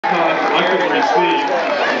here.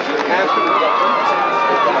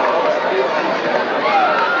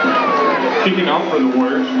 Kicking off for the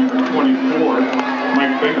Warriors, number 24,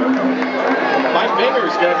 Mike Binger. Mike Binger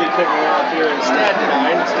is going to be kicking off here instead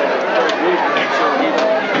tonight, instead of Craig Weaver. Make sure Weaver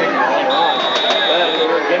will be kicking later on. But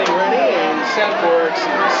we're getting ready and set for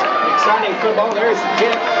exciting football. There's the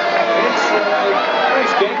kick. It's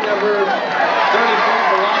first kick, number 34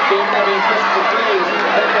 for Lockheed. That'll be Christopher Graves.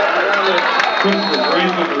 Picked up around the... Christopher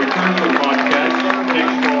Graves on the return for the Bobcats.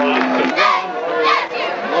 Takes the ball out to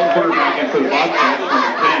quarterback for the Bobcats,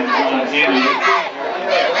 number 10, John Haney.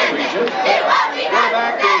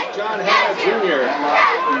 Quarterback is John Hanna Jr.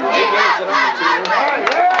 He gives it on to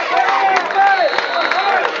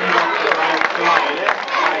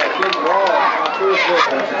big wall on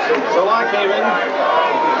Montoursville. So Lockhaven,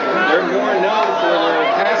 they're more known for their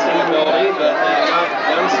passing ability, but they have not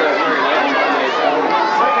done so very lately.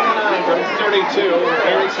 Second and 9 from 32.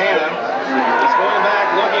 Here's Hanna. He's going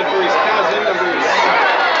back looking for his cousin, number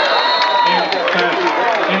 6.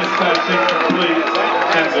 Hanna's pass incomplete.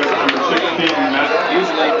 Hands it number 16.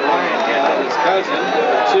 Usually Brian Hanna, his cousin,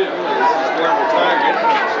 number 2, is where we're target.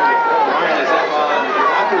 Brian is up on the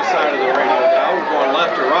upper side of the radio now. We're going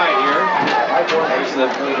left to right here. There's the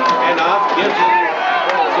handoff. Gives it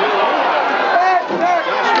to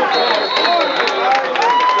Joshua Fuller.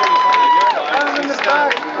 He's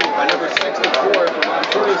stopped by number 64 from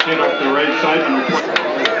Montoursville. Get up the right side, number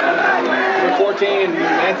 14,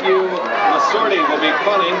 Matthew Masorti will be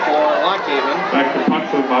punting for Lockhaven. Back to punt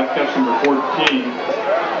for the Bobcats, number 14.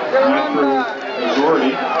 Matthew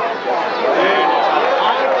Masorti. And it's a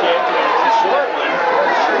high kick, it's a short one.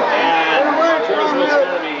 And Montoursville's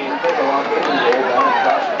going to be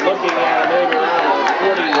looking at it maybe around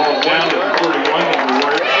 40. Down to 41 of the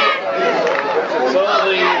Warriors. So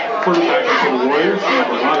the quarterback for the Warriors,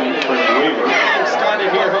 number 11, Craig Weaver. Started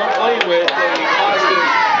here hopefully with a positive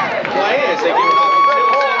play as they give it off to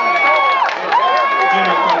Tilson.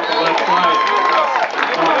 Hanna off the left side.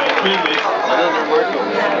 And then they're marking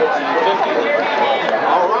 50.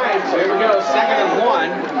 All right, so here we go, 2nd and 1.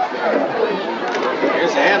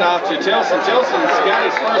 Here's a handoff to Tilson. Tilson's got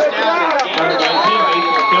his first down. Number 19,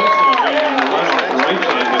 Nathan Tilson again on the run off the right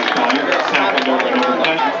side this time. Tapping over number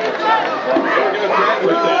 10. Here we go, Greg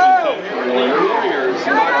Warriors.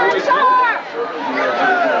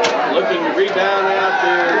 Looking to rebound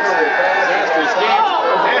after disastrous game.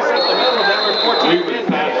 Pass up the middle, number 14. Weaver's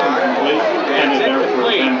pass incomplete. And there for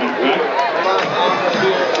a 10-minute back. Off the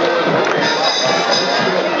field for the Warriors.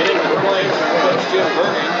 Getting the play from Coach Jim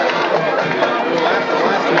Bergen. After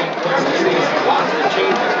last week, let's see lots of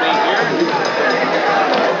changes made here.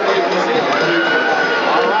 Hopefully we see them.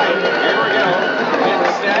 All right, here we go.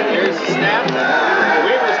 Getting set. Here's the snap.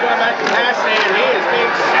 Weaver's going back to pass, and he is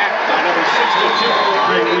being sacked by number 62.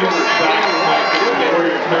 Craig Weaver sacked by the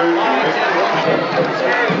Warriors.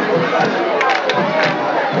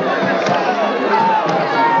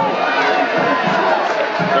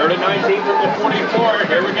 Third and 19 from the 44.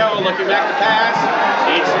 Here we go. Looking back to pass.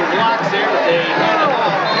 Needs some blocks there, but they hand it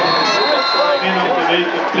off. And up to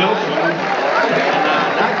Nathan Tilson.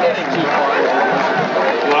 Not getting too far.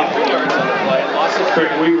 Lost 3 yards on the play. Lost it.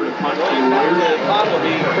 Craig Weaver to punt for the Warriors. The punt will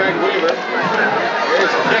be Craig Weaver.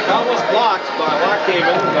 Here's the kick, almost blocked by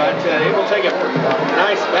Lockhaven, but he will take a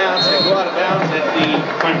nice bounce and go out of bounds at the...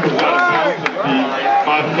 Punt was out of bounds at the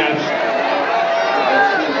Bobcats.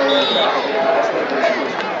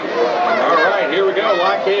 All right, here we go,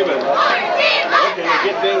 Lockhaven. Looking to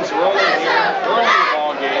get things rolling here early in the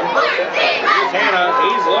ball game. Here's Hanna,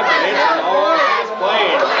 he's looking, it's an all-pass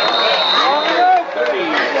play.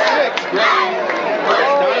 36, Greg.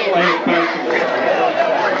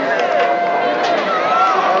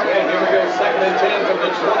 Second and 10 from the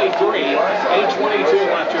 23. 8:22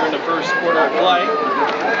 left here in the first quarter of play. All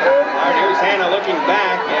right, here's Hanna looking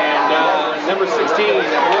back, and number 16. And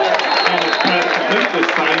it's pass complete this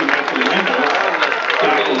time, and that's the window.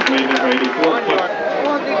 Tackles made it by 84.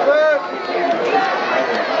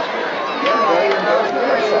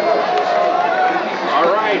 All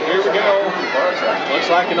right, here we go. Looks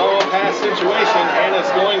like an all-pass situation. Hanna's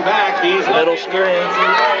going back. He's middle screen. 3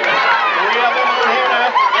 of them for Hanna,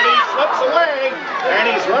 and he slips away, and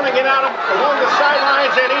he's running it out along the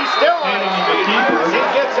sidelines, and he's still on his feet. He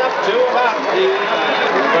gets up to about the...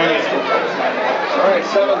 All right,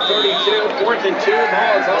 7:32, 4th and 2.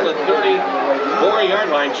 Ball is on the 34-yard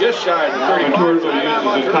line, just shy of the 35. Montoursville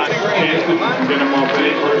uses his time chances to get him off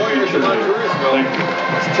base.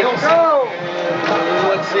 It's Tilson.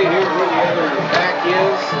 Let's see here who the other back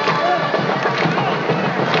is.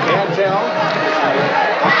 Can't tell.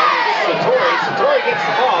 Satori gets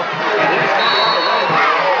the ball, and he's got a lot of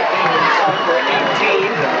run.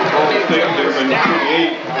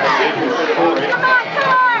 38.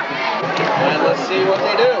 And let's see what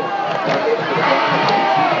they do.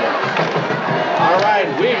 All right,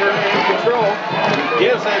 Weaver in control.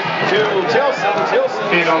 Gives it to Tilson. Tilson.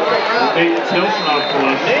 Tilson off the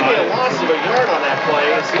left Maybe a side. loss of a yard on that play.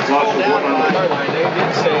 He's pulled down on the yard line. They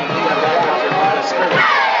did say he got back out to the line of scrimmage.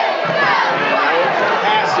 And I look for a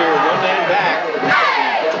pass here. One man back.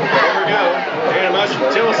 There we go. And a motion from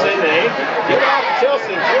Tilson. They give it off to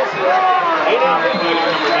Tilson. Tilson. 8 out of 8.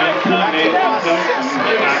 Back to loss 6,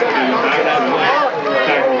 maybe 7 yards on that play.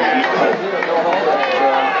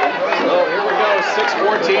 So here we go.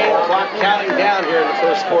 6:14. Clock counting down here in the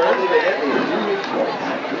first quarter. We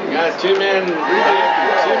got two men on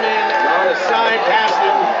the side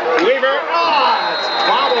passing. Weaver. It's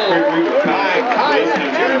bobbled by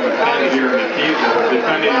Kaiser. Jeremy Kaiser.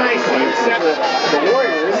 Nice interception. The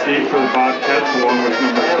Warriors. Steve for the Bobcats along with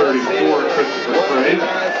number 34, Christopher Fraze.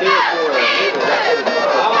 Not a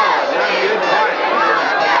good punt.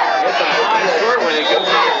 It's a high short when it goes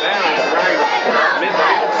out of bounds right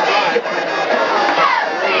midfield spot.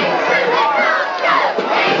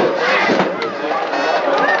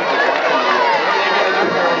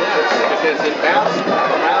 Because it bounced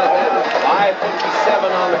out of it.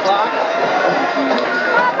 5:57 on the clock.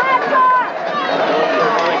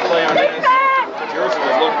 Play on this. Jersey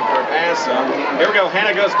was looking for a pass. Here we go.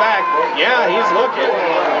 Hannah goes back. Yeah, he's looking.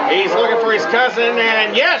 He's looking for his cousin,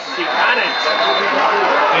 and yes, he got it.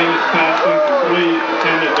 And his passing complete,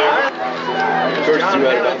 intended there. George threw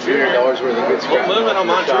out about $300 worth of good scraps. Movement on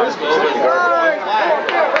Montoursville with a flag.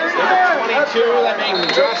 It's number 22. That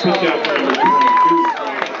means Josh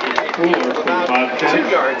about 2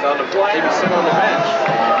 yards on the play. Maybe sit on the bench.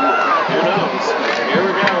 Who knows? Here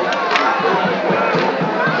we go.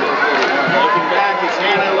 Looking back, it's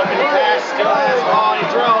Hannah looking to pass. Still has the ball. He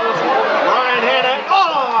throws. Ryan Hannah.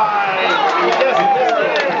 He just missed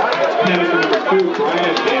it.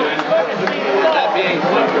 Brian Hannah. That being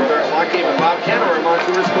clock game of Bobcat or a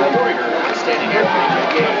Montoursville Warrior. Outstanding here.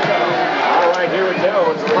 All right, here we go.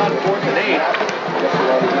 It's a lot of 4th and 8.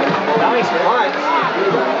 Nice punt.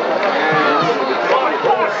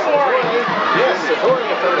 Yes,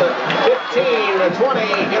 Savoria from the 15, the 20,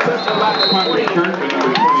 gets us to about the 20. Yard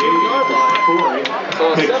line. So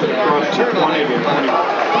a 7-yard return on it.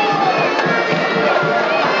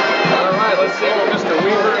 All right, let's see what Mr.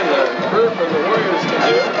 Weaver and the crew from the Warriors can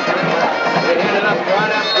do. They hand it up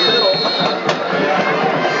right up the middle.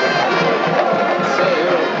 So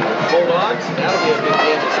hold on. That'll be a good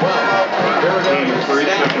game as well. Here we go.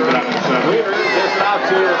 Weaver gives it out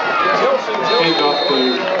to Tilson. Hands off to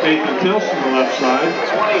Nathan Tilson on the left side.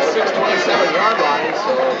 26, 27-yard line.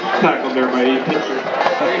 So tackled there by 18.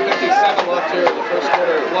 3:57 left here in the first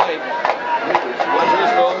quarter of play.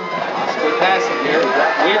 Montoursville possibly passing here.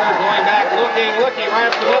 Weaver going back, looking right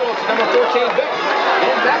up the middle to number 14, Vic.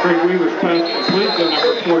 Craig Weaver's pass complete to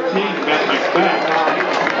number 14, Ben McBack.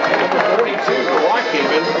 Number 42 for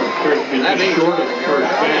Lockhaven. That means short of the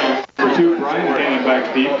first down. Number 2, Brian handing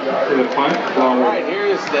back deep for the punt. All right,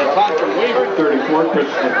 here's the punt from Weaver. 34,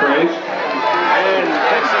 Christopher Fraze. And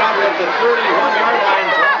picks it up at the 31-yard line,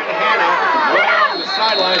 dropping to Hannah. Way on the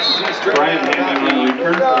sidelines as he's driven. Brian Hannah on the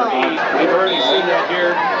return for the punt. We've already seen that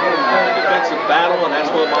here. The defensive battle, and that's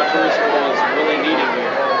what Montoursville is really needing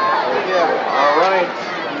here. All right.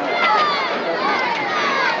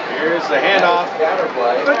 Here's the handoff.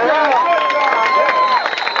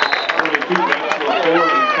 22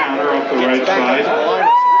 forward counter off the right side.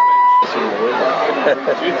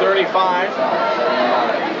 2:35.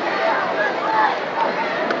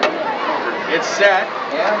 It's set,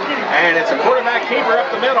 and it's a quarterback keeper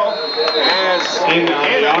up the middle. As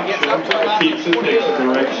Hannah gets up to about keeps it, takes it to the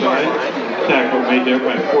right side. Tackle made there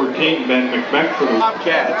by 14, Ben McBack for the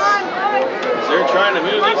Bobcats. They're trying to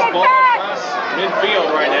move this ball across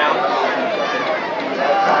midfield right now.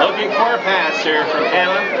 Looking for a pass here from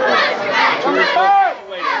Hannah.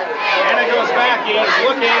 Hannah goes back, he's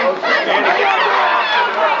looking, and he gets the ball off to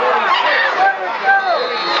number 46.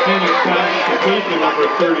 Hannah pass complete to number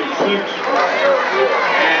 36.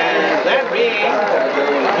 And that being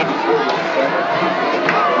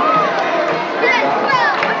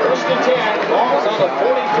first and 10, ball's on the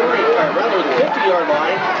 43, or rather the 50-yard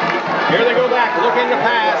line. Here they go back, looking to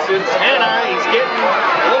pass. It's Hannah, he's getting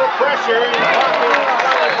a little pressure in the pocket.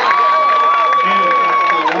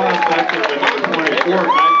 Hannah back to the number 24,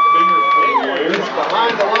 Mike Binger for the Warriors.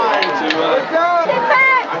 Behind the line to,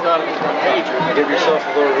 I thought it was my pager. Give yourself a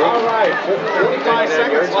little room. All right, 45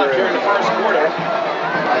 seconds left here in the first quarter.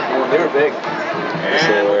 They were big.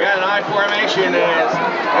 And we got an I formation as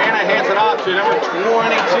Hannah hands it off to number 22,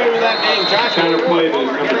 that being Joshua. Center play is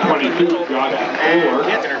number 22, Josh and Fuller.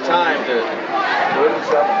 gets her time to.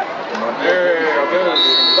 There goes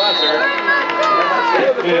buzzer.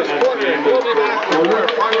 We'll be back for more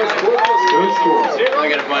progress.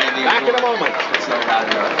 Back in a moment.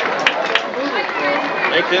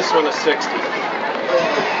 Make this one a 60.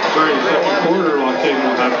 During the second quarter, Los Angeles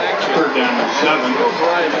will have third down and 7.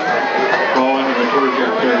 Ball into the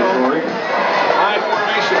Montoursville territory. High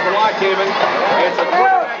formation for Lockhaven. It's a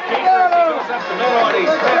quarterback keeper. He goes up the middle and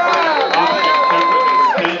he's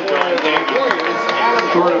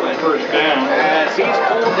short of the first down. As he's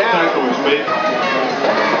pulled down. Tackle was made.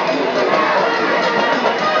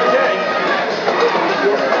 Okay.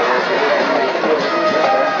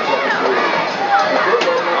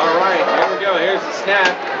 All right, here we go. Here's the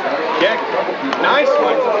snap. Kick. Nice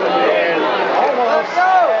one. And almost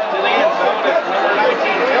to the end zone. It's number 19,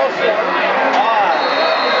 Chelsea.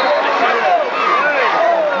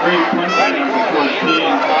 Great punting for the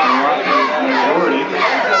team. Majority.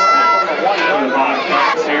 The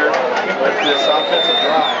Bobcats here with this offensive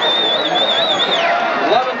drive.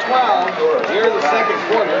 11-12 here in the second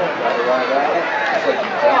quarter.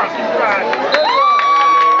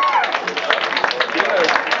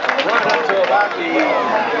 Run up to about the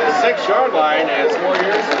 6-yard line as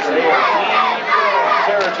Warriors as they are in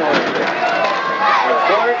territory.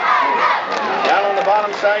 Report down on the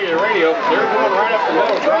bottom side of your radio. They're going right up the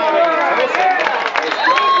middle, driving.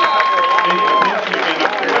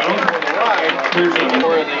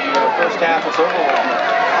 Before the first half is over.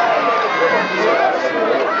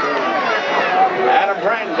 Adam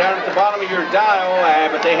Bratton down at the bottom of your dial,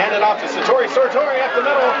 but they hand it off to Satori. Sartori up the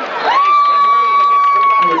middle.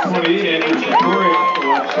 Number 28, Andrew Satori.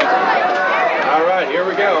 All right, here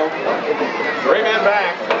we go. 3-man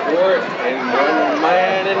back. Fourth and 1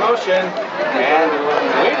 man in motion. And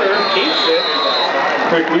Weaver keeps it.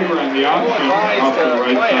 Craig Weaver on the option off the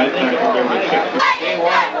right side. Tackle number 6.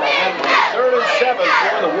 Third and 7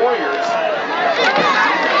 for the Warriors.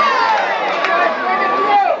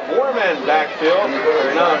 4-man backfield.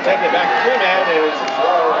 Or no, taking it back 3-man is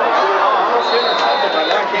almost intercepted by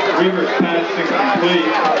Lockhaven. Weaver's pass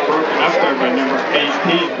incomplete. Broken up there by number 18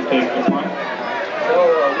 to take the punt.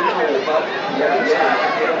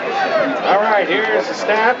 All right, here's the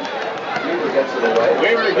snap.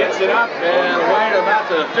 Weaver gets it up and away to about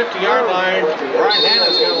the 50-yard line. Brian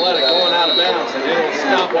Hanna's going to let it go out of bounds, and it'll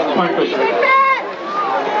stop on the 40.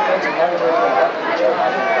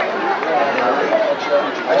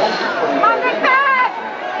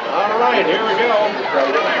 All right, here we go.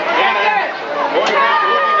 Hanna going back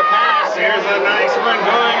looking to pass. Here's a nice one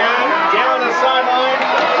going up down the sideline.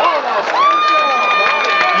 Almost.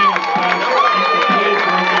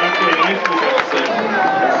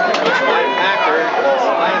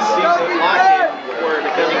 Last season, Lockheed, before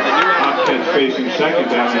becoming the new Bobcats facing second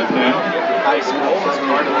down and 10. High school as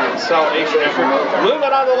part of the consolidation effort.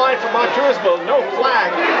 Movement on the line from Montoursville, no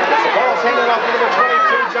flag. The ball's handed off to number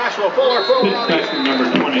 22, Joshua Fuller. Pitch back to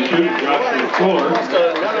number 22, Joshua Fuller. Just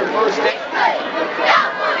another first down.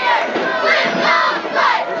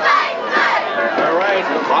 All right,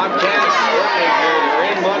 the Bobcats working here.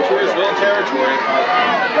 They're in Montoursville territory.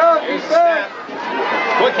 Here's the snap.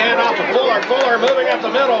 Quick handoff to Fuller. Fuller moving up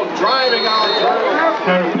the middle, driving on through.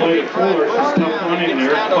 Kind of played Fuller, some tough running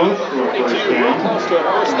there, close to a first down. Close to a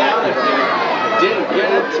first down. If he didn't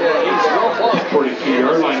get it, he's real close.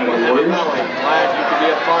 42-yard line of the Warriors. Glad you could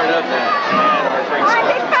be a part of that. And our great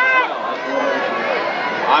sponsors as well.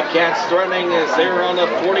 Bobcats threatening as they were on the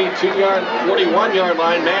 41-yard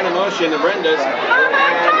line, man in motion, the Brendas.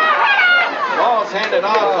 And ball's handed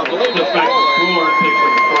off, I believe, to back to Fuller, takes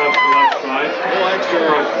it across the left side. A little extra.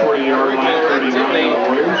 Across 40-yard line, 39 of the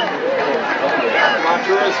Warriors.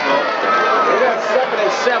 Montoursville. We got 2nd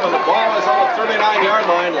and 7. The ball is on the 39-yard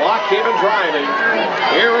line. Lockhaven driving.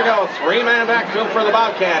 Here we go. 3-man backfield for the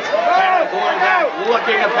Bobcats. Hanna going back,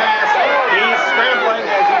 looking to pass. He's scrambling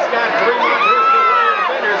as he's got 3 Montoursville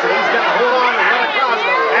defenders, and he's got to hold on and run across.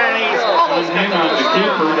 And he's almost hang on the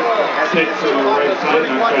keeper. Takes to the right side,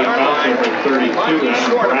 knocks out bounce over 32.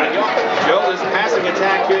 Adam Joe, this passing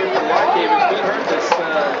attack here from Lockhaven could hurt this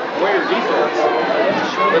Warrior defense.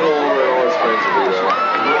 Little always crazy to do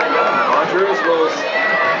that. Montoursville's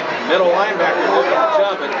middle linebacker looking to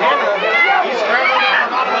jump, and Hanna, he's scrambling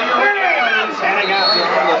out the bottom of the ring. He's heading out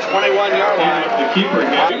from the 21-yard line. The keeper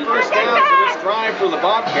got it. First down for this drive for the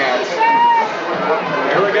Bobcats.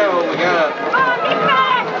 Here we go. We got a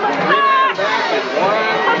 3-man back and 1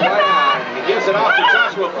 wide out. He gives it off to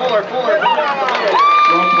Joshua Fuller. Fuller down the middle.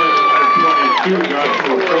 Well played at number 22,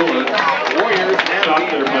 Joshua Fuller. Warriors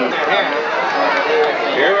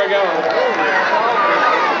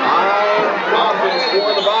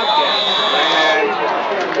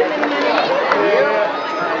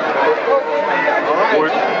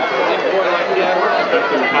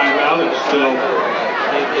but still. All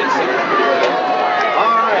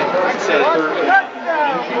right, like I said,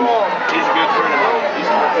 he's a good friend of mine.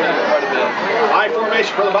 He's quite a bit. High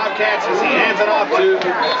formation for the Bobcats as he hands it off to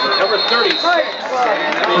number 36.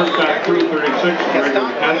 First back through 36,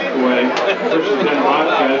 Gregory Castaway. First and 10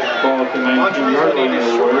 Bobcats, ball at the 19-yard line of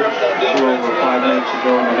the Warriors. A little over 5 minutes to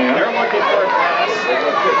go in the half. They're looking for a pass.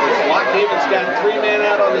 Lockhaven's got 3 men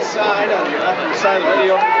out on the side, on the other side of the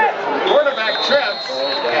video. Quarterback trips,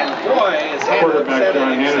 and boy, is quarterback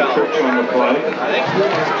John Hanna trips on the play. I think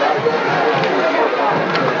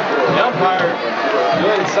the umpire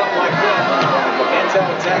doing something like this. Can't tell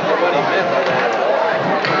exactly what he meant by that.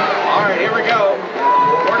 All right, here we go.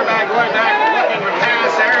 Quarterback going back, looking for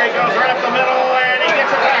pass. There he goes right up the middle, and he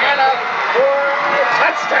gets it to Hanna for a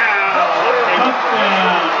touchdown.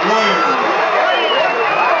 Touchdown, Warriors.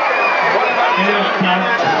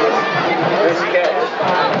 Nice catch.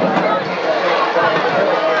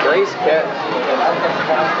 Nice catch.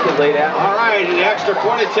 Good laid out. All right, the extra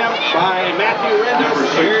point attempt by Matthew Rendon. Number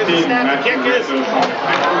 16, the snap. The kick is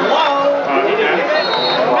low. He didn't get it.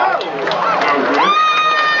 No. That was good.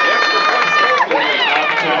 The extra point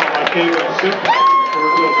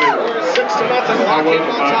 6-0.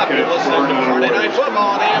 Lockhaven on top. You're listening to Friday Night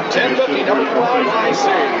Football on AM 1050 WYYC.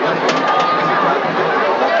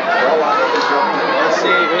 Let's see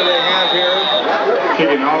who they have here.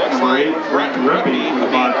 Kicking off number 8, Brent Rippey for the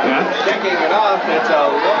Bobcats. Kicking it off, it's a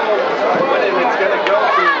low one, and it's going to go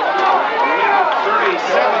to 37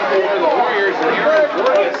 for the Warriors. And here is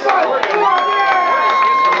Borges.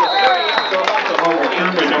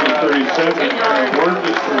 Return by number 37,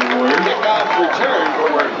 Borges for the Warriors. Kickoff return for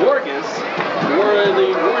Borges for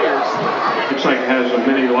the Warriors. Looks like it has a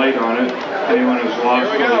mini light on it. Anyone who's lost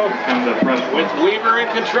it can come to press with Weaver in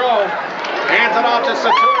control. Hands it off to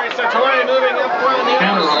Satori. Satori moving up front. The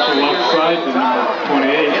Counter off the left side to number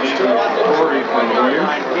 28. It's to Satori for the Warriors.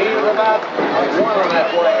 Gain of about 1 on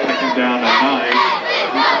that play. Taken down to 9.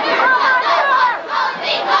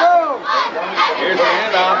 Here's the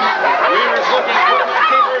handoff. Weaver's looking for the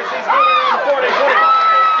keepers. He's moving around 40,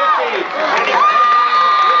 45, 50.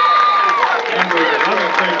 Number 11,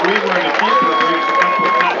 Craig Weaver and the keeper breaks a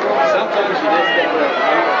couple of tackles. Sometimes you just gotta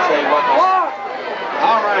say what.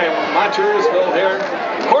 All right, Montoursville here.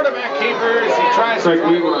 Quarterback keepers. He tries Craig to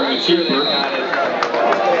Weaver and the keeper.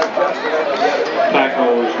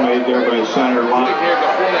 Tackle was made there by center line. Here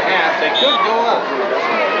before the half, they could go up.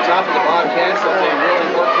 Top of the Bobcats if they really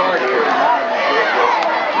work hard here.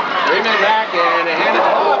 3 men back and a hand it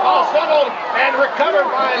off. Oh, fumbled and recovered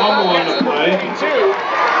by the Fumble on the play.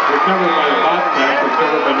 Recovered by the Bobcats.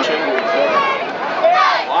 Recovered by the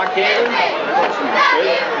Lockhaven.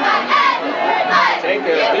 Take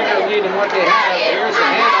a bigger lead than what they have. Here's a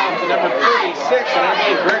handoff to number 36, and I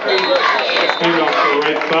think Gregory. Hand off to the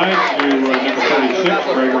right side to number 36,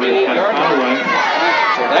 Gregory Castaway.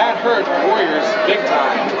 So that hurt the Warriors big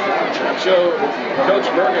time. I'm sure Coach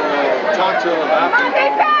Bergen will talk to him about it.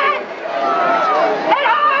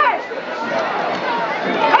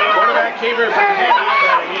 Quarterback keeper from the handoff,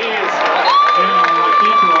 but he is. And the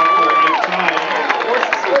keeper off to the right side.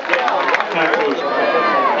 Tackle is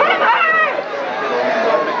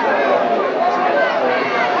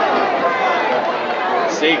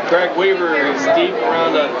See, Craig Weaver is deep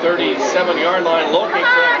around the 37-yard line looking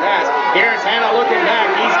for a pass. Here's Hanna looking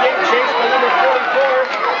back. He's getting chased by number 44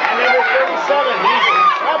 and number 37. He's in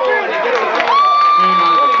trouble when he gets it out.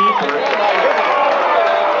 on the keeper.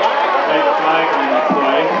 Late flag on the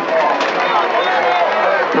play.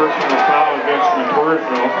 Personal foul against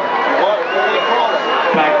Montoursville. What do they call it?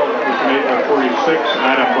 Tackle was made by 46,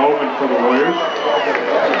 Adam Bowman for the Warriors.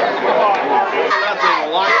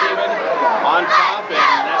 Nothing, Lockhaven on top, and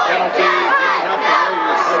that penalty didn't help the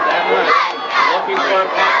Warriors that much. Looking for a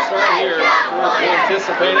pass right here.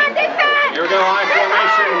 Anticipating. Here we go, high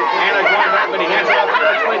formation. Hanna going back, but he hands it off to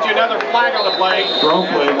 22. Another flag on the play. Throw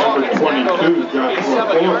play number 22, Joshua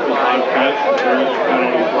Fuller for the Bobcats. There is a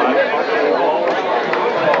penalty flag.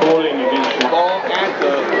 Holding against the Ball at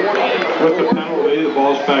the 40. With the penalty, the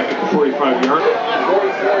ball's back at the 45-yard.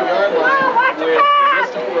 44-yard line with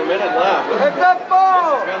just over a minute left. This is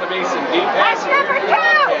going to be some deep passing here for the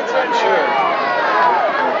Bobcats, I'm sure.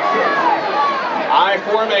 High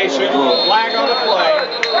formation, flag on the play.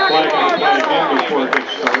 Flag on the play again before it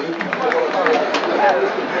gets started.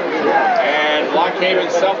 And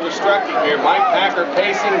Lockhaven self-destructing here. Mike Packer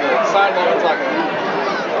pacing the sidelines like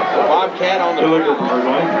a Bobcat on the hard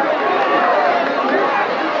line.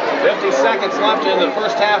 50 seconds left in the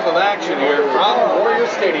first half of action here from Warrior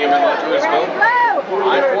Stadium in Montoursville.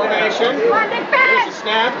 I formation. Here's the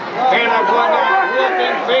snap. Hannah going out,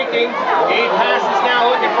 looking, faking. He passes now,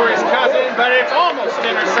 looking for his cousin, but it's almost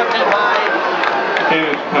intercepted by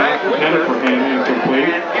Hannah's pass intended for Hannah,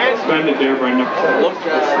 incomplete. Suspended there by number. Look to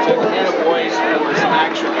the Hannah boys for some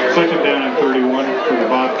action here. Second down and 31 for the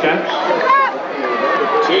Bobcats.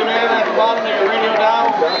 Two men at the bottom of your radio dial.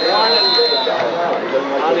 One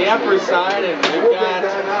on the upper side, and we've got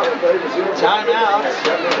timeouts.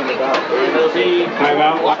 It'll be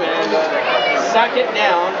timeout. And second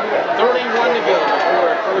down, 31 to go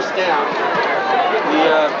before a first down.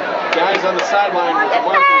 The guys on the sideline with the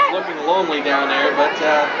markers looking lonely down there, but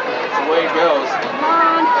that's the way it goes.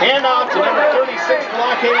 Handoff to number 36,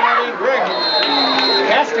 blockade on Greg.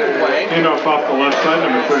 Casting play. Handoff off the left side,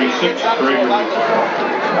 number 36, Greg.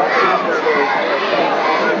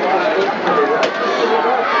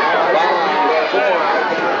 4,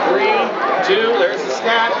 3, 2, there's the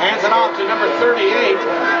snap, hands it off to number 38,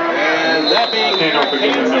 and that being handoff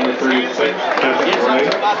again to number 36, that's gets up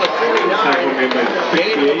to about the 49,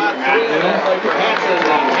 gain of about 3 for Hanson,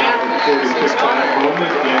 and 46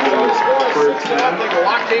 first snap,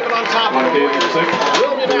 lock David on top of him.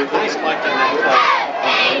 We'll be back. Nice collecting that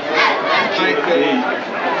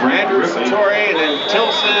Andrew Satori and then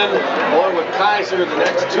Tilson, along with Kaiser, the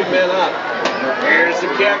next two men up. Here's the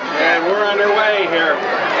kick, and we're underway here.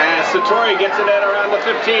 And Satori gets it at around the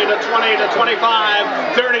 15 to 20 to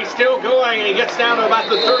 25, 30, still going, and he gets down to about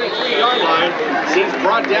the 33-yard line. He's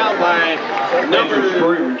brought down by number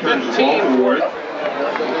 15 for it.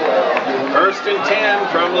 First and 10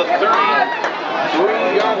 from the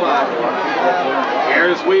 33-yard line.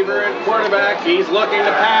 Here's Weaver at quarterback. He's looking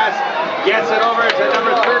to pass. Gets it over to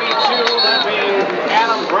number 32, that being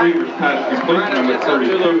Adam Bryant. Weaver's pass complete to number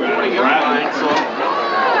 32, Adam Bryant. So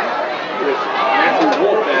Matthew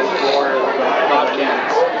Wolf as for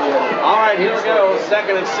Bobcats. All right, here we go.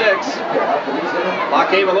 Second and 6.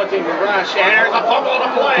 Lockhaven looking to rush, and there's a fumble on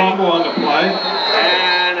the play. Fumble on the play.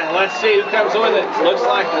 And let's see who comes with it. Looks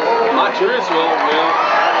like Montoursville will.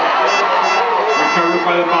 Recovered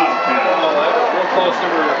by the Bobcats. Oh, that was real close,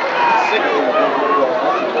 number 6.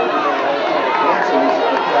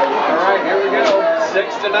 All right, here we go.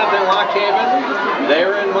 6-0, Lockhaven.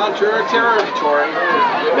 They're in Montour territory.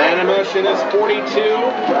 Man in motion is 42.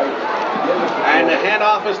 And the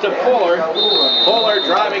handoff is to Fuller. Fuller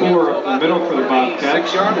driving Fuller up the middle for the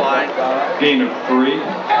Bobcats. 6-yard line. Gain of 3.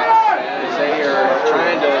 As they are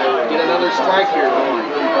trying to get another strike here going.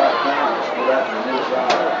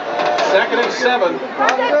 Second and 7.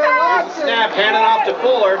 Snap handed off to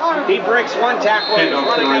Fuller. He breaks one tackle and is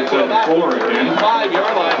running into about the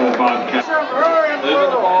 5-yard line.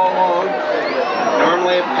 Moving the ball along.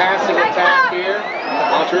 Normally a passing attack here.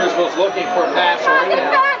 Montoursville's looking for a pass right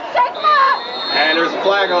now. And there's a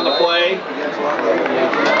flag on the play.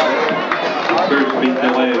 There's a big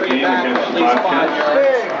delay of game against the Bobcats.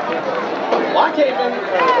 Lockhaven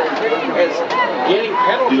is getting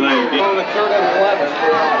penalties on the 3rd and 11.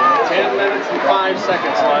 10 minutes and 5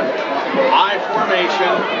 seconds left. I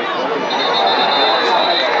formation.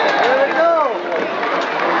 There we go.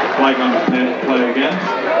 Flag on the play again.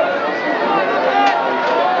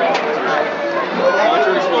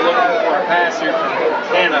 Montoursville looking for a pass here from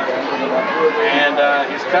Hannah. And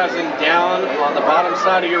his cousin down on the bottom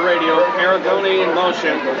side of your radio. Aragoni in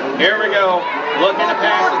motion. Here we go. Looking to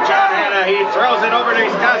pass to John Hannah. He throws it over to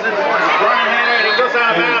his cousin, Brian Hannah, and he goes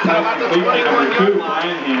out of bounds at about the 21-yard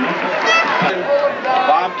line.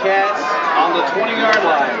 Bobcats on the 20-yard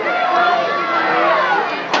line.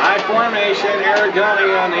 High formation, Aragoni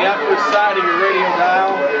on the upper side of your radio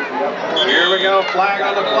dial. Here we go, flag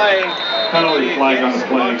on the play. Penalty flag on the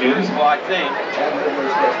play again. I think.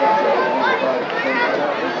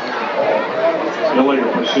 Delay of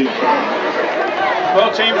procedure.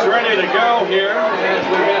 Both teams ready to go here as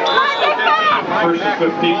we get first and 15. First and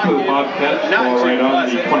 15 for the Bobcats. Ball right on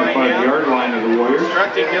the 25-yard line of the Warriors.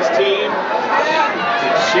 Instructing his team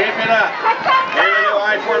to shape it up. Here we go,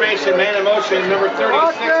 I formation, man in motion, number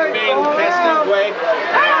 36 and being Castigway.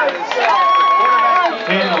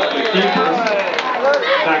 Hannah, the keeper.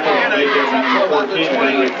 Tackle taken number 14,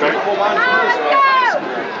 being effective.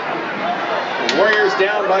 Warriors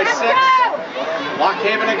down by 6.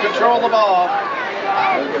 Lockhaven in control of the ball.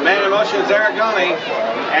 Man in motion is Aragoni.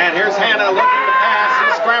 And here's Hannah looking to pass.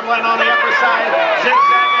 He's scrambling on the upper side.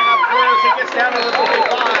 Zigzagging up through as he gets down to the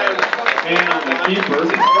 45. Hannah, the keeper.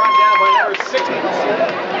 He's brought down by number 6.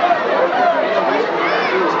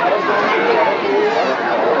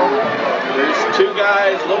 There's two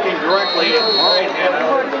guys looking directly at Brian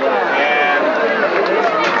Hannah. And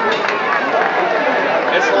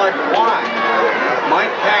it's like, why?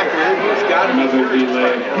 Mike Packer, who's got another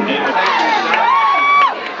delay.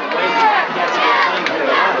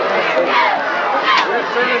 We're at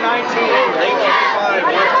 3rd and 19, late 55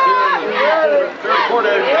 left here in the third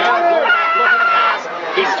quarter. Now the quarterback looking to pass.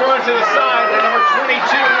 He's throwing to the side, and number 22,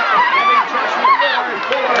 having touch with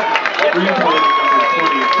Fuller. Green play number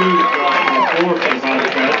 22, dropping the floor for the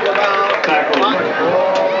Bobcats. Tackle.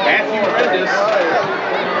 Matthew Rendis.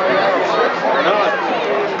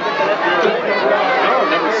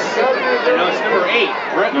 No, it's number 8.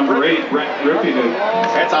 Number 8, Brent Rippey.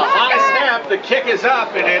 It's a high snap. The kick is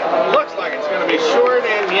up, and it looks like it's going to be short,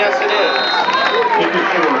 and yes, it is. Kick is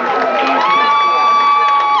short.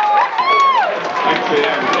 Actually,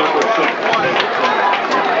 that's number 6.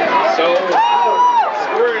 So,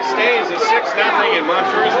 score stays at 6-0, and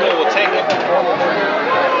Montoursville will take it.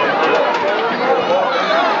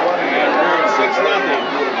 And we're at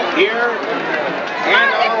 6-0. Here,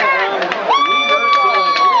 and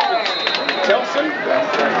Tilson.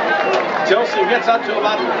 Tilson gets up to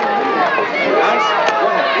about nice. Go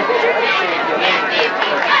ahead.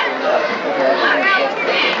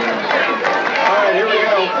 All right, here we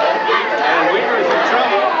go. And Weaver's in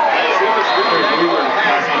trouble. See what's going on. Weaver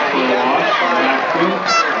passing for a loss.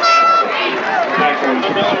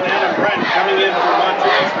 Miller and Adam Brett coming in for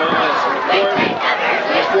Montoursville as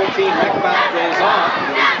the 14 back goes on.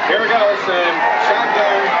 Here we go. It's a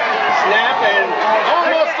shotgun snap and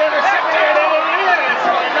almost intercepted.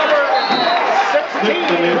 Number 16.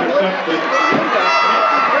 Intercepted.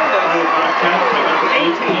 Number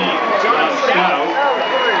 18. John Stout.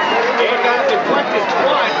 It got deflected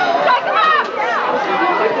twice.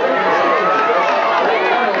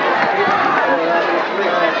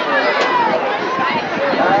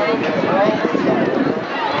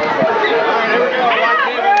 Alright, here we go. Lock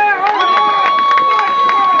David.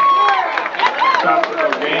 Stop for the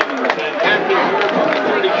game, number 10. Happy Group on the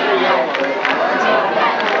 33-yard line.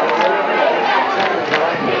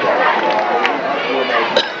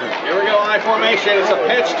 Here we go, I formation. It's a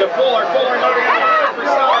pitch to Fuller. Fuller moving on the upper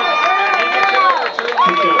side. And he gets it over to the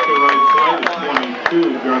Kick out the right side of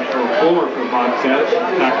 22. Joshua Fuller for Bobcats.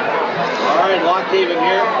 Alright, lock David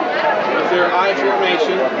here with their I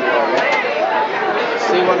formation. Let's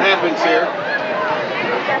see what happens here.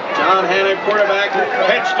 John Hanna, quarterback,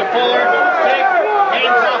 pitch to Fuller. Fake,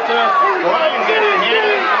 hands off to Ryan Hanna.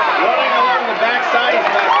 Hanna running along the backside. He's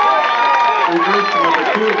back. Reverse number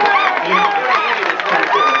 2.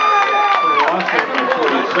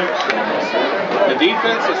 The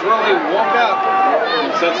defense has really woke up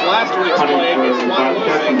since last week's play against one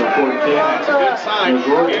losing. That's a good sign.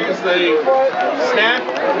 Here's the snap.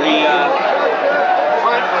 The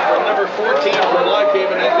punt from number 14 for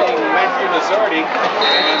Lockhaven, that being Matthew Nazardi.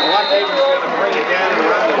 And Lockhaven's going to bring it down and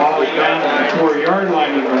around the 4-yard line. 4-yard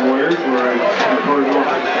line of the Warriors were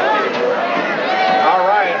all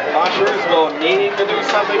right, Montoursville needing to do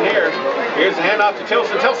something here. Here's the handoff to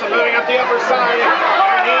Tilson. Tilson moving up the upper side.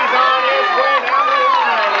 And he's on his way down the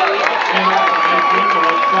line.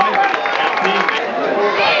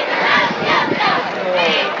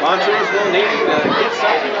 Montoursville needing to get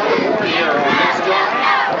something on the board here on this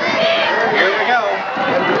drive. Here we go.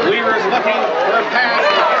 Weaver's looking for a pass.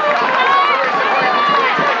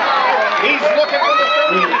 He's looking for the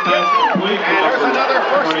 30. And there's another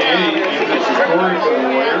first down.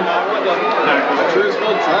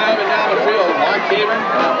 Montoursville driving down the field. Lockhaven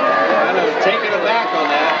kind of taking it back on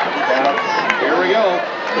that. Here we go.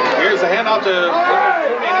 Here's the handoff to number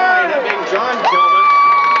 49, that being John Tillman.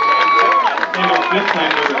 This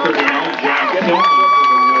time number 39, John Tillman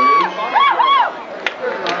for the Warriors.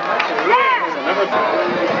 So number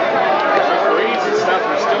 3 and stuff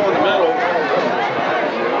are still in the middle.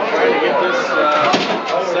 Trying to get this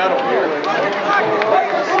settled here. And the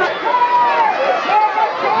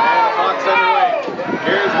clock's underway.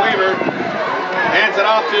 Here's Weaver. Hands it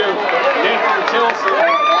off to Nathan Tilson.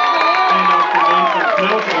 Handoff to Nathan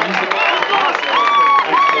Tilson.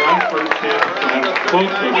 Extra effort to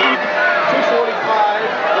close the game. 2:45.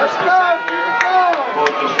 First and 10 here.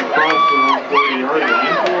 Ball just across the 40-yard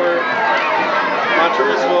line. For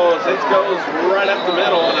Montoursville, as it goes right up the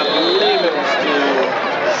middle, and I believe it was to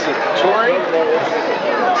Satori.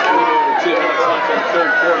 2 minutes left in the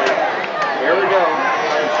third quarter. Here we go.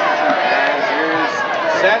 As here's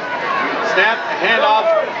set, snap, handoff,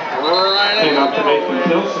 right up Handoff the to Nathan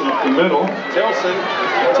middle. Tilson up the middle. Tilson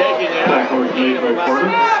taking it. Tackle was made by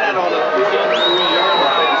Porter. Set on the 43-yard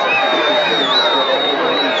line.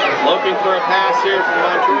 Looking for a pass here from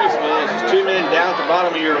Montoursville. There's 2 men down at the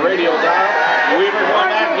bottom of your radio dial. Weaver going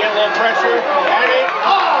back, get a little pressure, and it.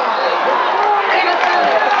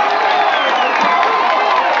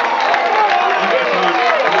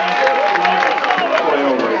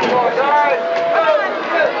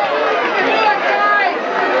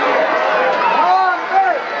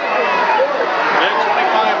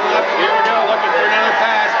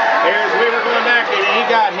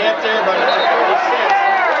 get there, but it's a 36.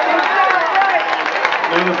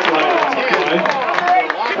 Another flag on the play.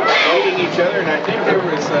 Meeting each other, and I think there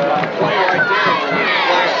was a play right there when the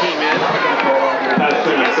flag came in. That's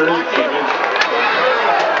in a 30 seconds.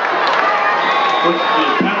 What's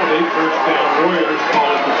the penalty? First down Warriors,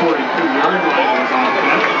 ball at the 42-yard line of the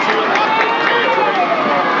Bobcats.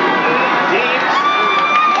 Deems.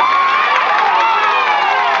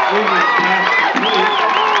 Warriors pass complete.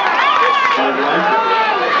 Sideline.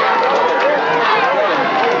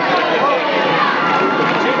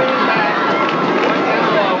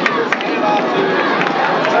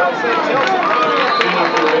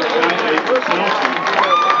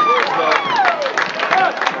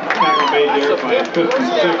 Tackle made there by 56.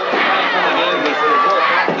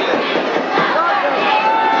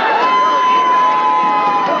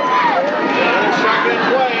 Shotgun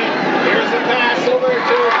play. Here's the pass over to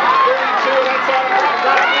 32. That's all.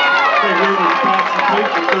 Warriors pass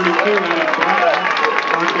complete to 32 and a Brown.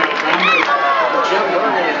 Jim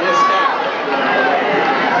Bergen is missed out.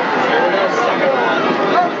 Here we go, second one.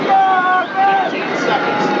 15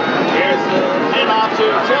 seconds. Here's the handoff to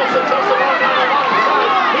Tilson. Tilson on down the bottom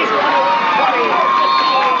side. He's running 20.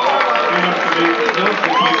 Handoff to Mason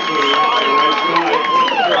Tilson. Takes to the right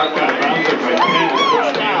side. Bobcat bounds it by 10.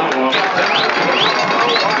 Touchdown.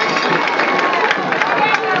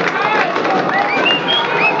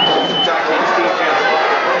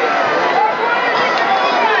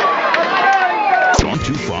 Gone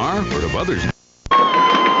too far, or have others?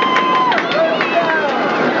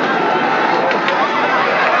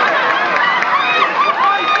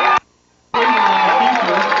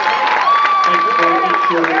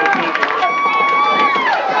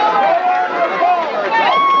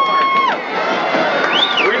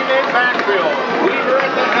 Three-man backfield. Weaver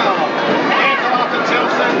at the helm. Hands off to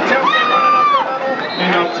Tilson. Tilson running up the middle.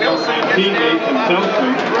 Handoff to Tilson gets teammate and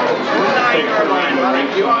Tilson. 9-yard line. About a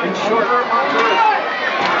yard shorter. Montoursville.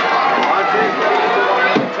 Montoursville needs to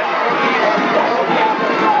run up 10-20.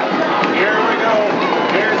 Here we go.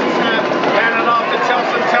 Here's the snap. Handing off to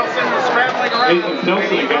Tilson. Tilson is scrambling around. Nathan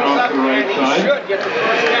Tilson again off the right and side. he should get the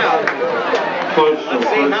first down. Close to Let's the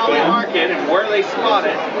see first how they down. mark it and where they spot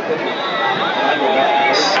it.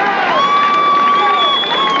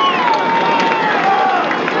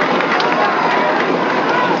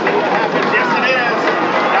 Yes, it is.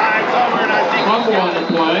 Dives over, and I think Fumble on the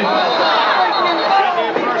play. should be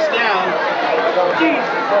a first down.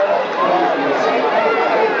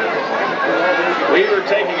 We were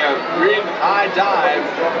taking a big high dive,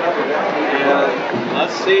 and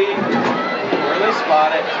let's see where they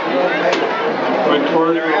spot it.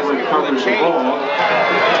 Montoursville recovers the ball.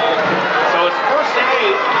 So it's first and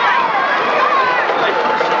 8. Like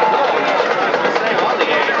first and goal, I was going to say on the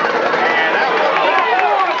 8. And that was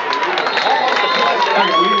almost a play.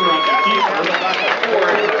 We were on the keeper. About the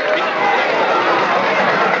 4.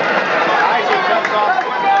 Isaac comes off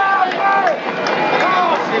quick.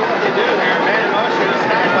 Let's see what they do here. Man in motion, a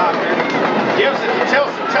snap doctor. Gives it to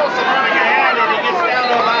Tilson. Tilson running ahead, and he gets down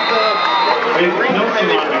to about the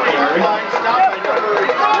 3-yard line. Stopped by number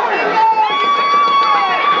 4.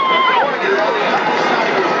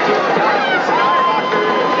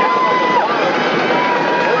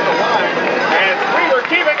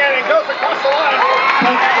 Keeping it and goes across the line.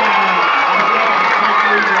 Touchdown.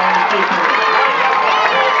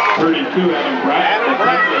 32 Adam Bradley. Adam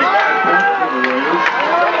Bradley.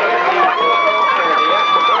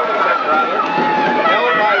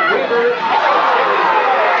 Held by Weaver.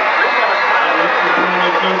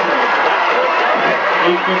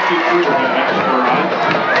 8:53 for the next run.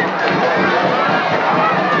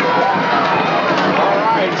 All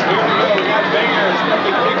right, here we go. We got Banger. It's going to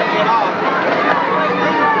be kicking it off.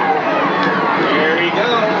 Here he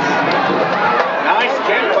goes. Nice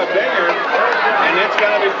catch by Banger. And it's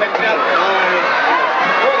going to be picked up by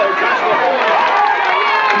Fuller just before.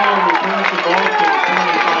 Now returns the ball to the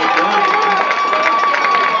 25-yard line.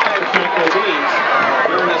 Teams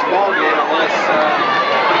during this ball game unless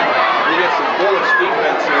we get some bullish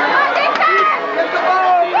defense here.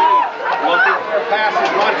 Looking for a pass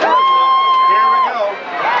is Montoursville. Here we go.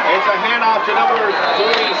 It's a handoff to number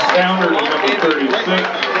 36. Downer to number 36.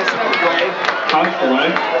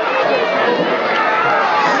 Hustway.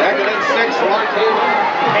 Second and 6,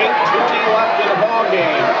 8:20 left in the ball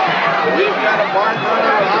game. We've got a barn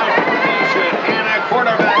burner with high formation and a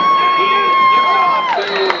quarterback. He gives it off to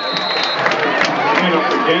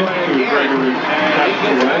Handoff again to Gregory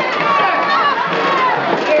Hustway.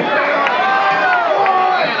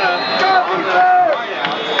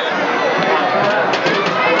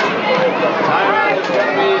 Timeout is going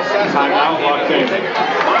to be assessed. Timeout, locked in.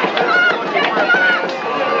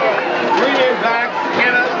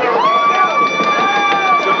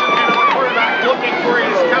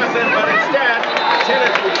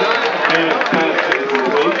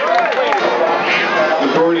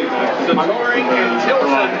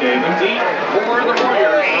 Davis. Deep for the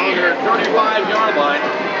Warriors on their 35-yard line.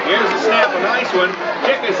 Here's a snap, a nice one.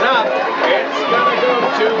 Kick is up. It's going to go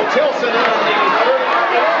to Tilson on the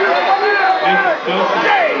 38-yard line.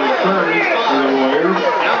 Return for the Warriors.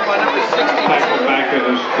 Down by number 62. Tackle back at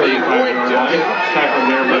his 35-yard line. Tackle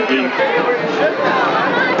there by Deep.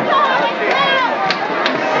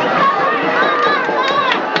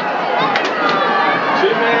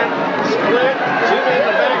 Two-man split. Two-man in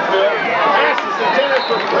the backfield. Pass is intended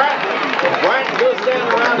for Bratton. Bratton goes down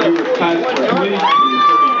around the 41-yard line.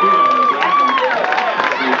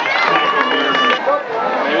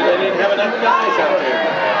 Maybe they didn't have enough guys out there.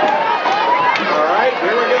 All right,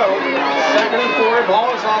 here we go. 2nd and 4. Ball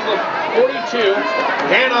is on the 42.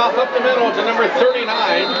 Handoff up the middle to number 39.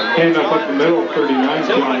 Handoff up the middle, 39.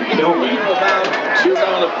 John Tillman. He's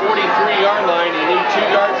on the 43-yard line. You need 2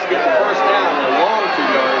 yards to get the first down. A long 2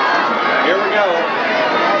 yards. Here we go.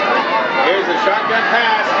 Here's a shotgun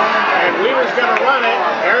pass, and Weaver's going to run it.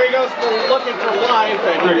 There he goes looking for life,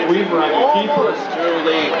 and Rick Weaver on the keeper to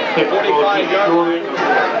the 45-yard line.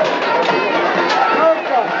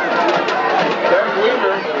 There's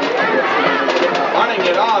Weaver running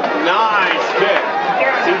it off. Nice kick.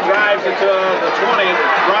 He drives it to the 20.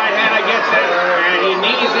 Brian Hanna gets it, and he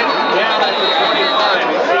knees it down at the 25.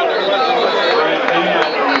 You see there Brian Hanna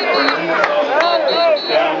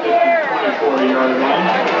down to the 24-yard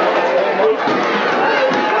line.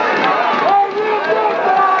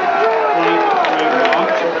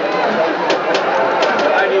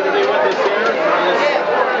 I need to be with us here on this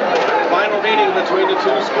final meeting between the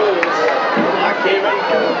two schools. Lockhaven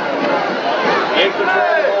in control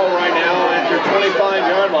of the ball right now at your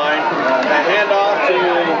 25-yard line. The handoff to,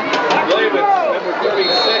 I believe it's number 36,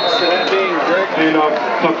 and that being Greg. Handoff,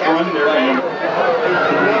 tough run there.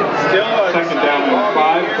 Still a 2nd down and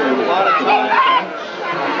 5 for a lot of time.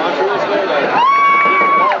 Montoursville to get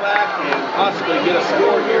the ball back and possibly get a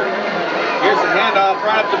score here. Here's the handoff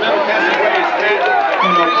right up the middle. Cassie Gray's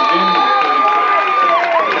handoff again.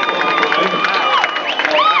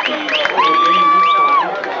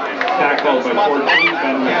 Tackled by 14.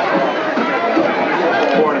 Been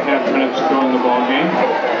 4.5 minutes to go in the ball game.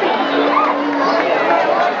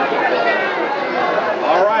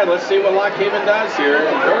 All right, let's see what Lockhaven does here.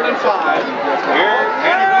 3rd and 5. Here,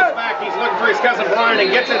 Hanna goes back. He's looking for his cousin Brian and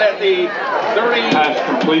gets it at the 30. Pass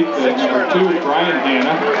complete to number 2, Brian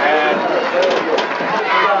Hanna.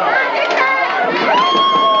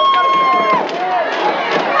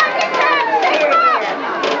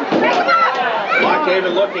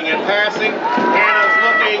 Lockhaven looking at passing. Hanna's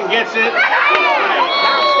looking, gets it.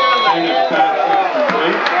 Bounce down the hill.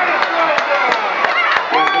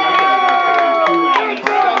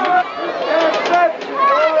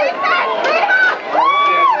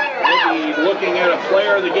 Looking at a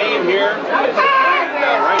player of the game here. Right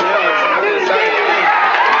now, it's undecided.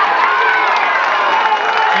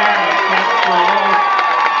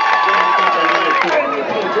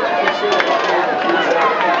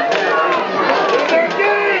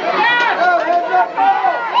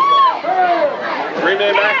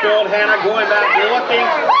 Three-man backfield. Hanna going back, looking.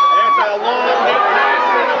 It's a long hit pass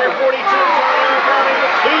to number 42.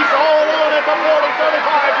 He's all alone at the 40, 35,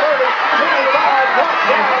 30, 25,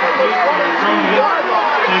 down at the 22-yard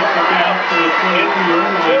line. Takes it down to the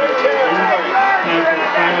 22-yard line. And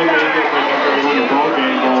finally made it win the ball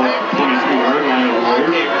game, ball 22-yard line of the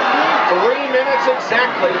Warriors. 3 minutes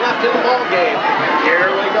exactly left in the ball game.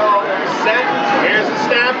 Here we go. Set. Here's a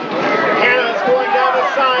snap. Hanna's going down the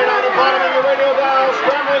side on the bottom of your radio dial.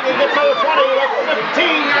 Scrambling and gets to the 20.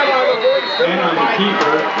 15-yard line of the Warriors. And on the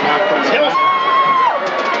keeper.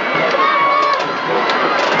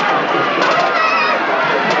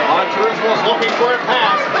 Montoursville's looking for a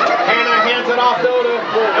pass. Hanna hands it off though to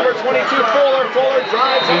number 22, Fuller. Fuller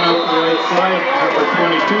drives it. And off the right side, number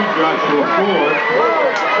 22, Joshua Fuller.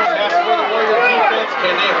 Pass for the Warrior defense.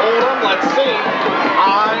 Can they hold them? Let's see.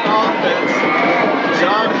 High offense.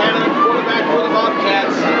 John Hanna, quarterback for the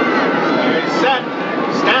Bobcats. He's set.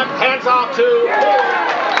 Snap, hands off to Fuller.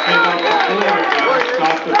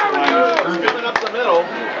 Coming up the middle.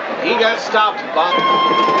 He got stopped. Bob.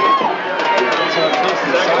 2nd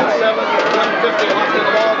and 7, 150 left in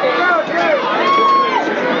the ball game.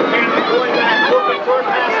 Hanna going back, looking for a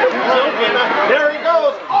pass to Hanna. There he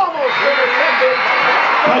goes, almost intercepted.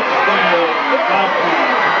 Touchdown, Bobcats.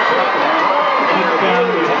 Touchdown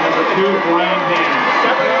with number 2, Brian Hanna.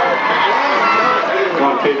 7-yard pass.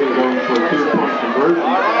 Bobcats going for a 2-point conversion.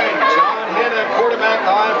 All right, John Hanna, quarterback,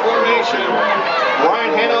 high formation.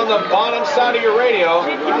 Brian Hanna on the bottom side of your radio.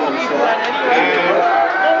 And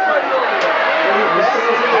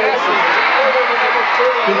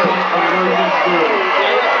Two-point conversion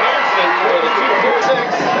good.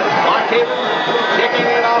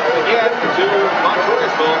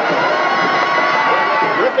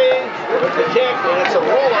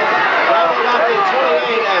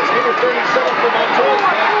 37 for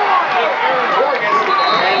Montoursville. Aaron Gorgas,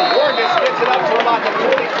 and Gorgas gets it up to about the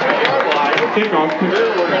 23-yard line. Kickoff. Here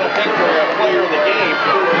we're going to pick for a player of the game.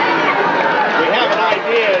 We have an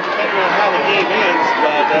idea depending on how the game ends,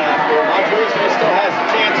 but Montoursville still has a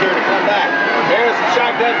chance here to come back. There's a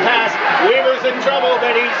shotgun pass. Weaver's in trouble,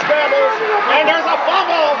 but he scrambles, and there's a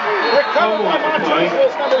fumble recovered by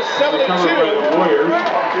Montoursville's number 72.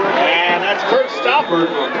 And that's Kurt Stopper.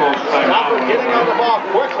 Stopper getting on the ball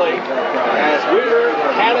quickly as Weaver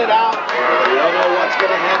had it out. We don't know what's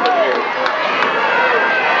going to happen here.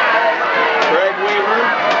 Greg Weaver.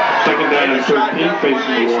 Second down and 13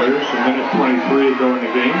 facing the Warriors. A minute 23 to go in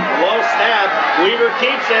the game. Low snap. Weaver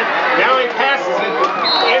keeps it. Now he passes it.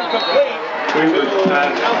 Incomplete. Weaver's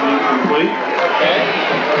pass is incomplete. Okay.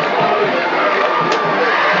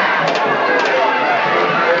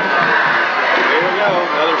 Here we go.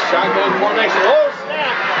 Another shotgun formation. Low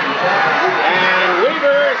snap. And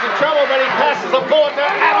Weaver is in trouble, but he passes the bullet to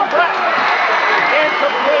Adam Brett.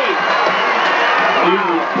 Incomplete.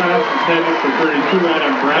 Weaver's pass is headed for 32,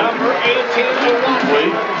 Adam Brett. Number 18 for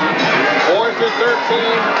Watson. 4th and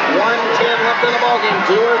 13. 1:10 left in the ballgame.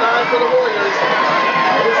 2 or 9 for the Warriors.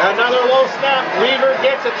 Another low snap. Weaver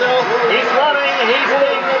gets it though. He's running. He's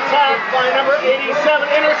being attacked by number 87.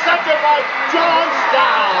 Intercepted by John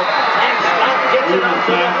Stout. And Stout gets it up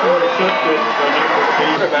to the intercepted by number 8.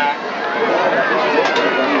 Quarterback.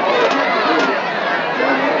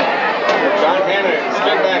 John Hanna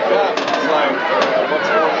stood back up. It's like, what's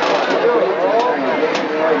going on?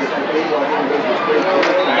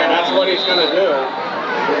 And that's what he's going to do.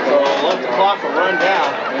 So let the clock run down.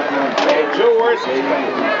 And Joe Worsley.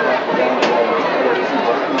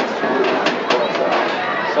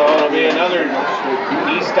 So it'll be another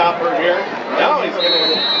knee stopper here. Now he's going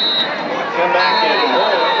to come back in.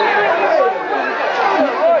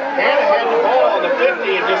 Hanna had the ball on the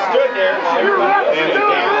 50 and just stood there while everybody was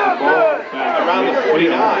down around the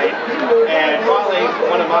 49. And finally,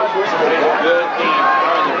 one of Montoursville had a good game,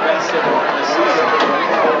 probably the best of the season.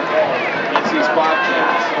 It's these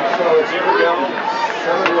Bobcats. So here we go.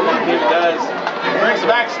 See what he does. Brings it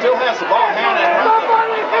back, still has the ball. Hanna.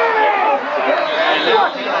 And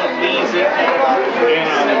now Hanna leads it.